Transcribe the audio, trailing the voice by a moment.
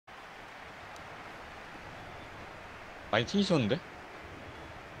많이 튕기셨는데?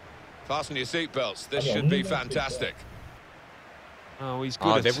 Fasten your seatbelts. This should be fantastic. Oh, he's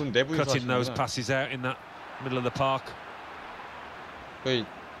good at 내부에서 cutting those 하시는구나. passes out in that middle of the park. 저희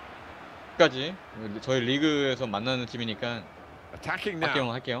저희 리그에서 만나는 팀이니까 Attacking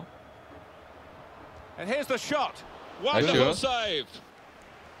now. 할게요. And here's the shot. Wonderful save.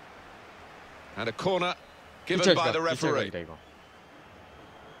 And a corner given by the referee. 이거.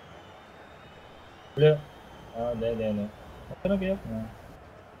 그래. 아, 네네네. 편하게요.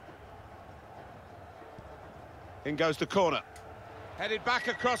 In goes the corner. Headed back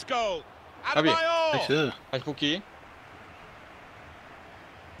across goal. 가비. Adebayor. 다시 복귀.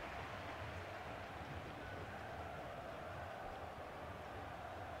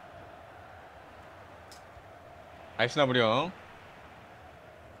 나이스 나무령.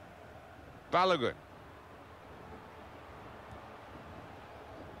 Balogun.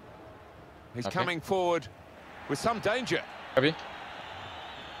 He's coming forward with some danger. 가비.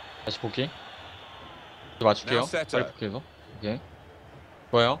 다시 복귀. 맞출게요. Now 빨리 복귀해서. 오케이.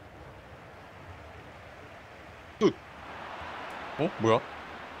 좋아요. 슛. 뭐야?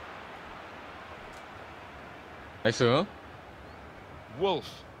 나이스. Wolf.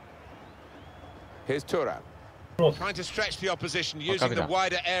 Here's Thuram. Trying to stretch the opposition using the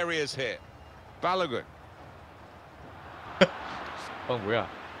wider areas here. Balogun. 뭐야?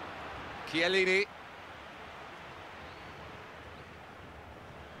 Chiellini.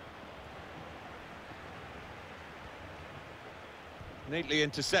 Neatly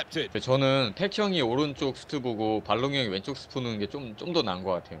intercepted. 저는 팩 형이 오른쪽 스트 보고 발롱 형이 왼쪽 스트 보는 게 좀 더 나은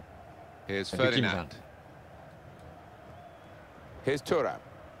것 같아요. Here's Ferdinand. Here's Thuram.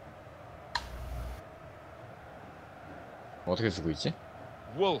 어떻게 쓰고 있지?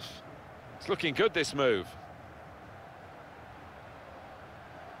 Wolf. It's looking good, this move.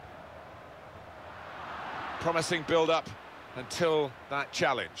 Promising build-up until that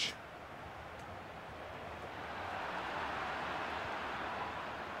challenge.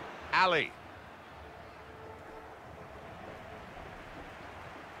 Ali.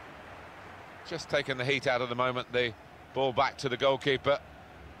 Just taking the heat out of the moment. The ball back to the goalkeeper.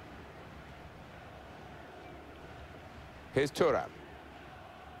 Here's Thuram.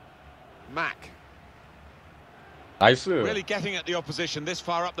 Mack. 나이스. Really getting at the opposition this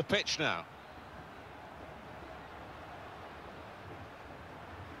far up the pitch now.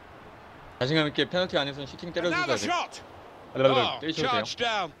 자신감 있게 페널티 안에서는 슈팅 때려주셔야 돼. Charged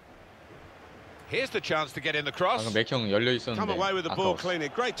down. Here's the chance to get in the cross. 방금 맥형 열려 Come 있었는데. away with the ball 아까웠어. cleanly.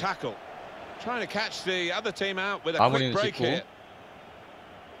 Great tackle. Trying to catch the other team out with a quick break 짓고. here.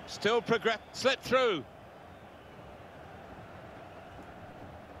 Still progress. Slip through.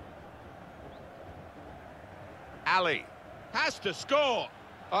 Ali has to score.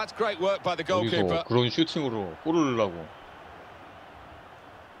 Oh, that's great work by the goalkeeper. 그런 슈팅으로 골을 넣으려고.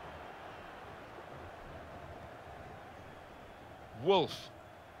 Wolf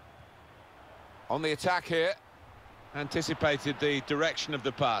on the attack here, anticipated the direction of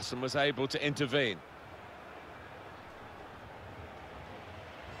the pass and was able to intervene.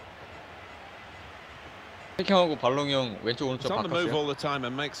 팩형하고 발롱 형 왼쪽 오른쪽 He's on the move 바꿨어요. all the time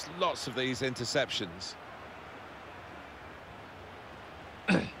and makes lots of these interceptions.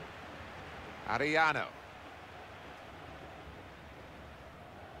 Ariano.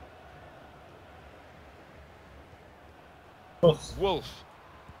 Wolf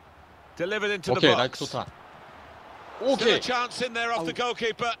delivered into the 오케이, 나이스 box. 좋다. Still a 오케이. chance in there off the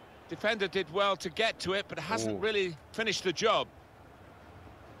goalkeeper. Defender did well to get to it, but hasn't really finished the job.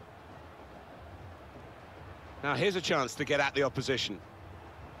 Now here's a chance to get at the opposition.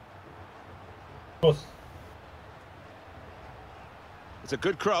 It's a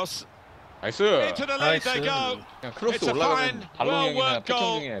good cross. 나이스. Into the lead they go. 그냥 크로스 It's a 올라가면 fine, 발롱 형이나 well-worked 팩형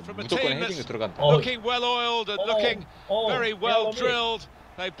goal 중에 from a 무조건 team 헤딩이 that's 들어간다. looking well-oiled and looking very well-drilled.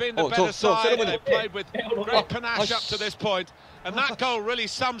 They've been the better side. They've played with great panache up to this point, and that goal really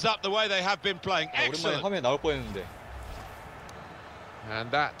sums up the way they have been playing. 오랜만에 Excellent. 화면에 나올 뻔했는데.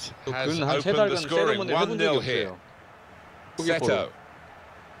 And that has 근한 세 opened the 달간 scoring. 세레머니 해본 적이 1-0 here. 없어요. Seto.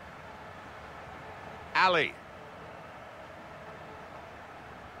 Ali.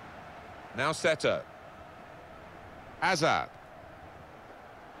 Now Seto. Hazard.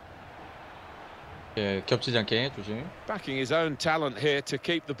 예, 겹치지 않게 조심. Backing his own talent here to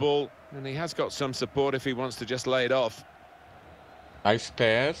keep the ball, and he has got some support if he wants to just lay it off. 나이스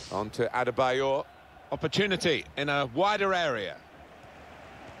패스. On to Adebayor. Opportunity in a wider area.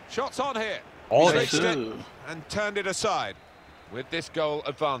 Shots on here. He's reached it and turned it aside. With this goal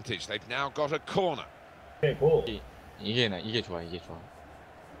advantage, they've now got a corner. 이게 좋아, 이게 좋아.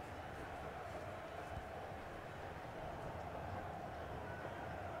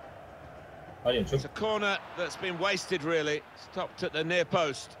 It's a corner that's been wasted, really. Stopped at the near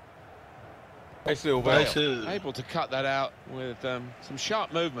post. 나이스 오바요. Able to cut that out with some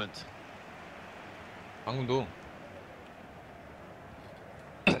sharp movement. 방금도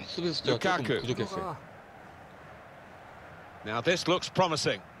수비 숫자가 조금 Lukaku. 부족했어요. Now this looks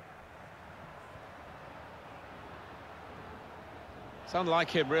promising. It's unlike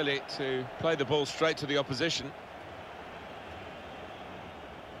him, really, to play the ball straight to the opposition.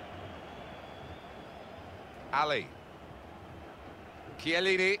 Ali.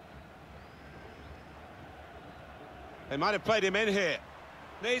 Chiellini. They might have played him in here.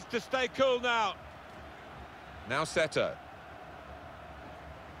 Needs to stay cool now. Now Seto.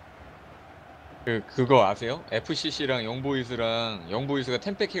 그거 아세요? FCC랑 영보이스가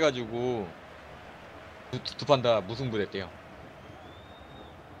템백 해가지고 두 판 다 무승부됐대요.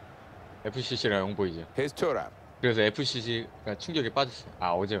 FCC랑 영보이즈. Here's Thuram. 그래서 FCC가 충격에 빠졌어요.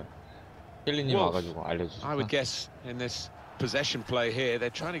 아 어제 힐리님 와가지고 알려주셨구나. I would guess in this possession play here, they're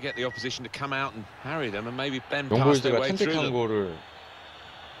trying to get the opposition to come out and harry them and maybe bend past their 영보이즈가 way through 템백한 them. 거를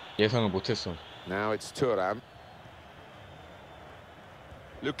예상을 못했어. Now it's Thuram.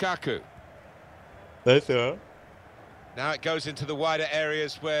 Lukaku. 나이스. Now it goes into the wider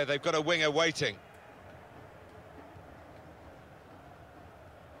areas where they've got a winger waiting.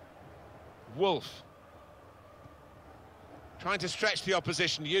 Wolf. Trying to stretch the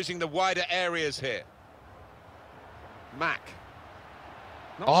opposition using the wider areas here. Mack.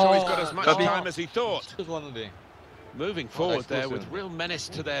 Not sure he's got as much time as he thought. 진짜 좋았는데. Moving forward there with real menace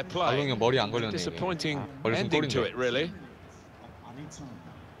to their play. 발롱이 머리 안 걸렸네. Disappointing 걸렸으면 ending to 골인데. it, really.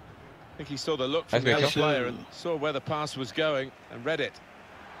 I think he saw the look from the other player and saw where the pass was going and read it.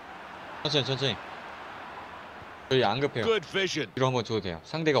 천천히. 저희 안 급해요. Good vision. 뒤로 한번 줘도 돼요.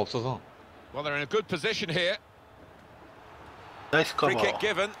 상대가 없어서. Well, they're in a good position here. Nice Free cover. kick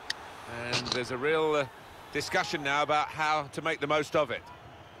given. And there's a real discussion now about how to make the most of it.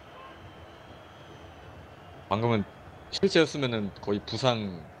 방금은 실제였으면은 거의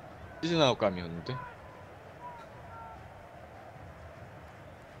부상 시즌 아웃감이었는데.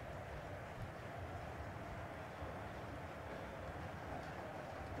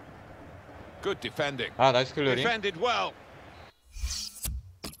 Good defending. 아 나이스 클리어링. Defended well.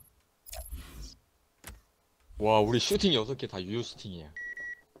 와 우리 슈팅 6개 다 유효 슈팅이야.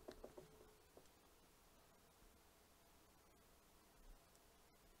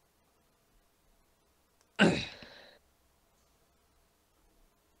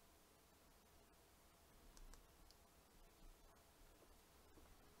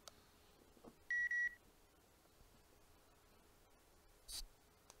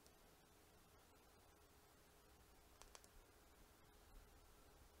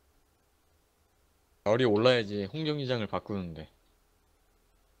 열이 올라야지 홍경기장을 바꾸는데.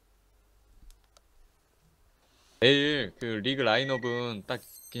 내일 그 리그 라인업은 딱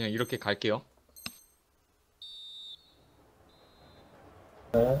그냥 이렇게 갈게요.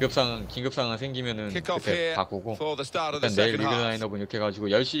 긴급 상황 생기면은 Kick off 그때 here 바꾸고. for the start of the 일단 내일 second 리그 half. 라인업은 이렇게 해가지고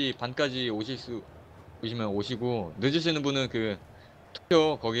 10시 반까지 오시면 오시고 늦으시는 분은 그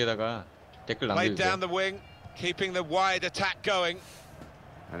투표 거기에다가 댓글 Played 남겨주세요. down the wing, keeping the wide attack going.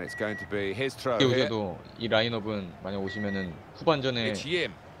 And it's going to be his throw 여기 here. 오셔도 이 라인업은 만약 오시면은 후반전에 It's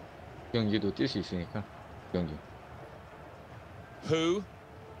Yim. 경기도 뛸 수 있으니까 경기. Who?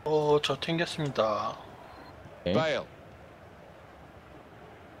 저 튕겼습니다. 네. Bale.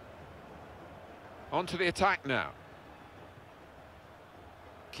 On to the attack now.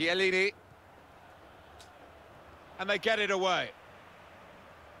 Chiellini. And they get it away.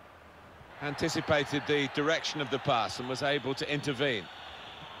 Anticipated the direction of the pass and was able to intervene.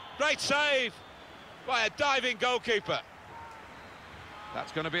 Great save by a diving goalkeeper.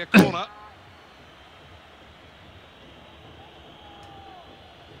 That's going to be a corner.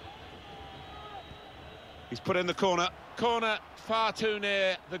 He's put in the corner. Corner far too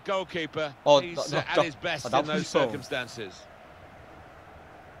near the goalkeeper. He's at his best in those circumstances.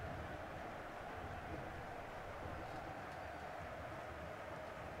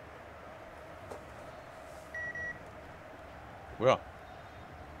 뭐야?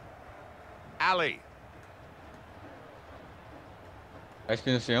 Ali. 나이스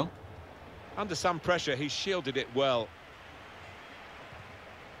피니스요? Under some pressure, he shielded it well.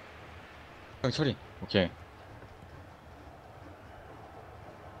 형 처리. 오케이.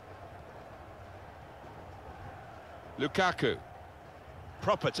 Lukaku.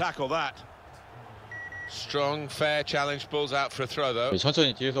 Proper tackle that. Strong, fair challenge. Balls out for a throw, though.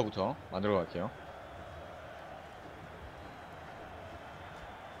 천천히 뒤에서부터 만들어 갈게요.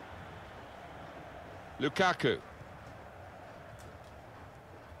 Lukaku.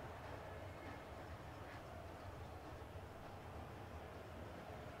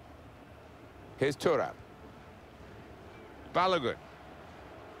 Here's Thuram. Balogun.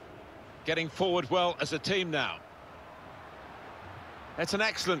 Getting forward well as a team now. It's an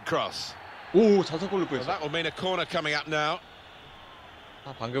excellent cross. 오, 자석골로 Well, 뻔했어. that will mean a corner coming up now.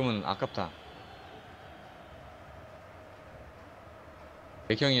 아, 방금은 아깝다.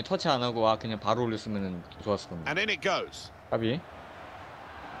 백형이 터치 안 하고 그냥 바로 올렸으면 좋았을 겁니다. And in it goes. 까비.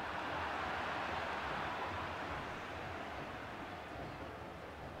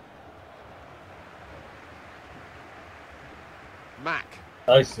 Mac.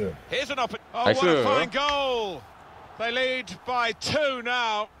 나이스. Here's an open. Oh, Nice. what a fine goal! They lead by 2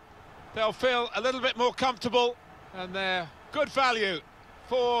 now. They'll feel a little bit more comfortable, and they're good value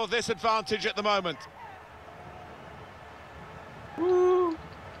for this advantage at the moment.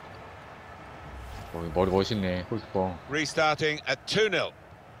 머리 멋있네, 골키퍼. Restarting at 2-0.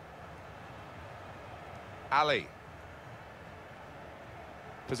 Ali.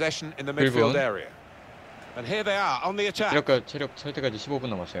 Possession in the midfield area. And here they are on the attack. 체력 찰 때까지 15분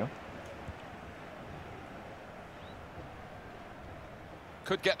남았어요.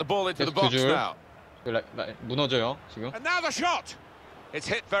 Could get the ball into the box now. 무너져요, 지금. And now the shot! It's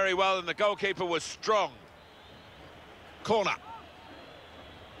hit very well and the goalkeeper was strong. Corner.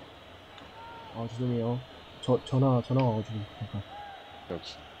 아, 죄송해요. 전화 와가지고 잠깐.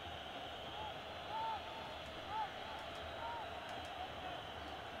 역시.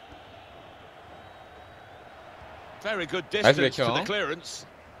 Very good distance to the clearance.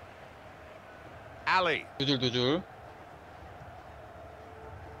 Ali. 두 줄.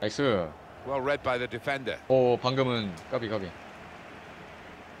 나이스. Well read by the defender. 오, 방금은 까비.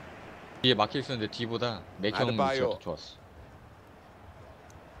 뒤에 막혀 있었는데 뒤보다 맥형 위치가 더 좋았어.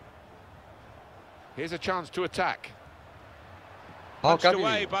 Here's a chance to attack. 아, Punched 까비.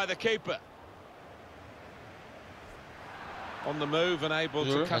 away by the keeper. On the move and able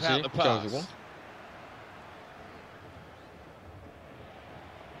to cut out the pass.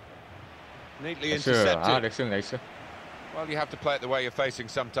 Neatly intercepted. 렉스 나이스. Well, you have to play it the way you're facing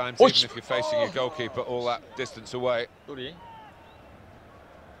sometimes, even if you're facing your goalkeeper all that distance away. 쏘리.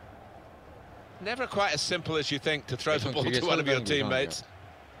 Never quite as simple as you think to throw the ball to one of your teammates.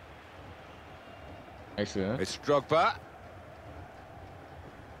 나이스. It's Drogba.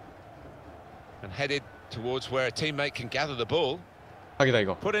 And headed towards where a teammate can gather the ball. 각이다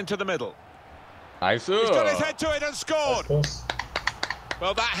이거. Put into the middle. 나이스. He's got his head to it and scored. 크로스.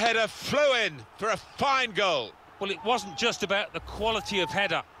 Well, that header flew in for a fine goal. Well, it wasn't just about the quality of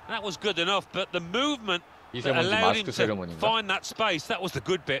header. That was good enough, but the movement that allowed him to find that space, that was the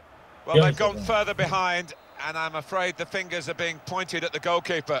good bit. Well, they've gone further behind, and I'm afraid the fingers are being pointed at the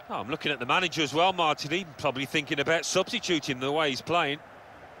goalkeeper. Oh, I'm looking at the manager as well, Martin. He's probably thinking about substituting the way he's playing.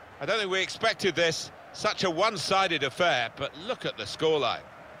 I don't think we expected this, such a one-sided affair, but look at the scoreline.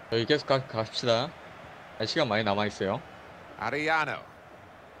 여기 계속 갑시다. 시간 많이 남아있어요. Ariano.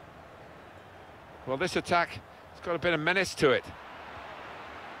 Well, this attack has got a bit of menace to it.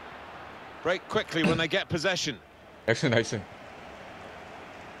 Break quickly when they get possession. 나이스.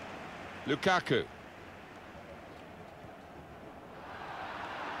 Lukaku.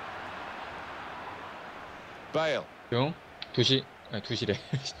 Bale. 두시래.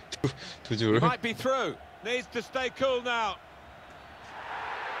 두 줄. Might be through. Needs to stay cool now.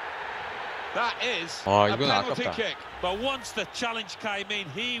 That is a penalty kick. But once the challenge came in,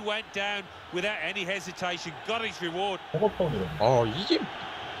 he went down without any hesitation, got his reward. 이게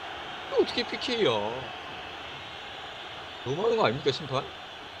어떻게 PK야? 너무하는 거 아닙니까, 심판?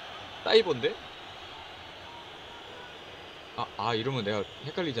 사이버인데? 이러면 내가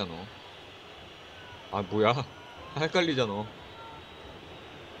헷갈리잖아. 뭐야? 헷갈리잖아.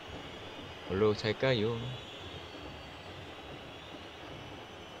 뭘로 잘까요?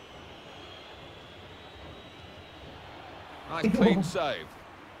 Nice clean save.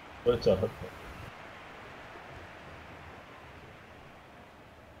 그렇죠.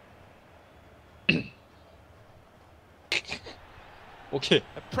 오케이.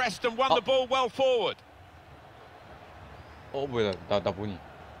 Pressed and won the ball well forward. 뭐야, 나 보니.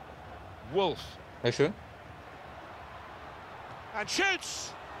 Wolf. 나이스. And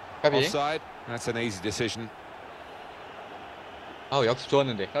shoots. 까비. Offside. That's an easy decision. 역습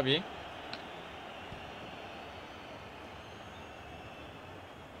좋았는데, 까비.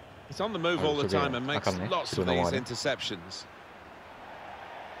 He's on the move all the time and makes lots of these interceptions.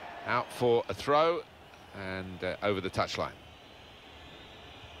 Out for a throw and over the touchline.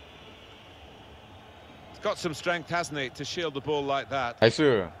 He's got some strength, hasn't he, to shield the ball like that.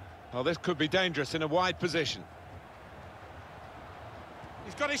 나이스. Well, this could be dangerous in a wide position.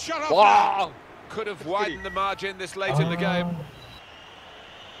 He's got his shot off. 와! Could have widened the margin this late in the game.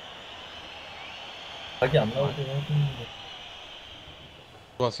 각이 안 나오긴 했는데.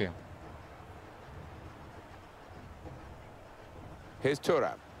 좋았어요. Here's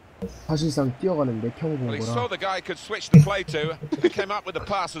Thuram. 사실상 뛰어가는 맥형 Well, he 본 saw 거라 the guy he could switch the play to. He came up with the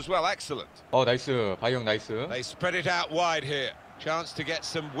pass as well. Excellent. 나이스. 바이 형 나이스. They spread it out wide here. Chance to get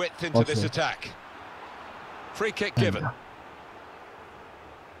some width into this Okay. attack. Free kick given.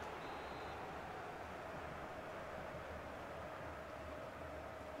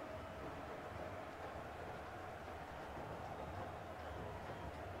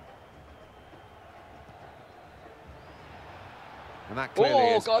 And that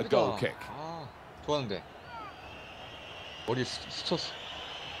clearly is a goal kick. 좋았는데. 머리 스쳤어.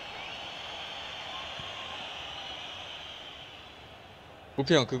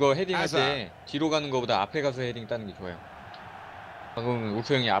 우표 형 그거 헤딩 할 때 뒤로 가는 거보다 앞에 가서 헤딩 따는 게 좋아요. 방금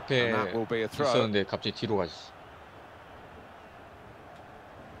우표 형이 앞에 And that will be a throw. 있었는데 갑자기 뒤로 가시.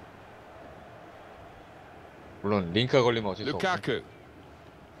 물론 링크가 걸리면 어쩔 수 없고. Lukaku.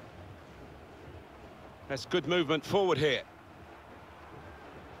 That's good movement forward here.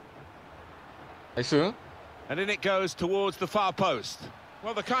 나이스. And in it goes towards the far post.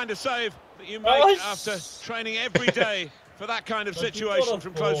 Well, the kind of save that you make after training every day for that kind of situation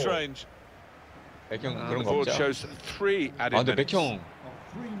from close range. 백형 And 그런 the 거 board 없죠. shows 3 added 근데 minutes. 백형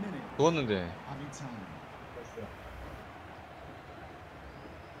좋았는데.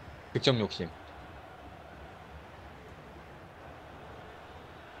 득점 욕심.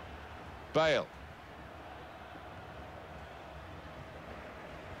 Bale.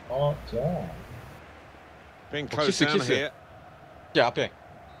 자. Being kiss, closed down kiss. here. 이제 앞에.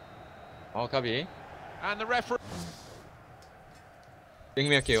 가비. And the referee.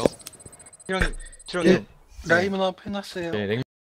 냉미할게요. 예, 라이브나 해놨어요. 네,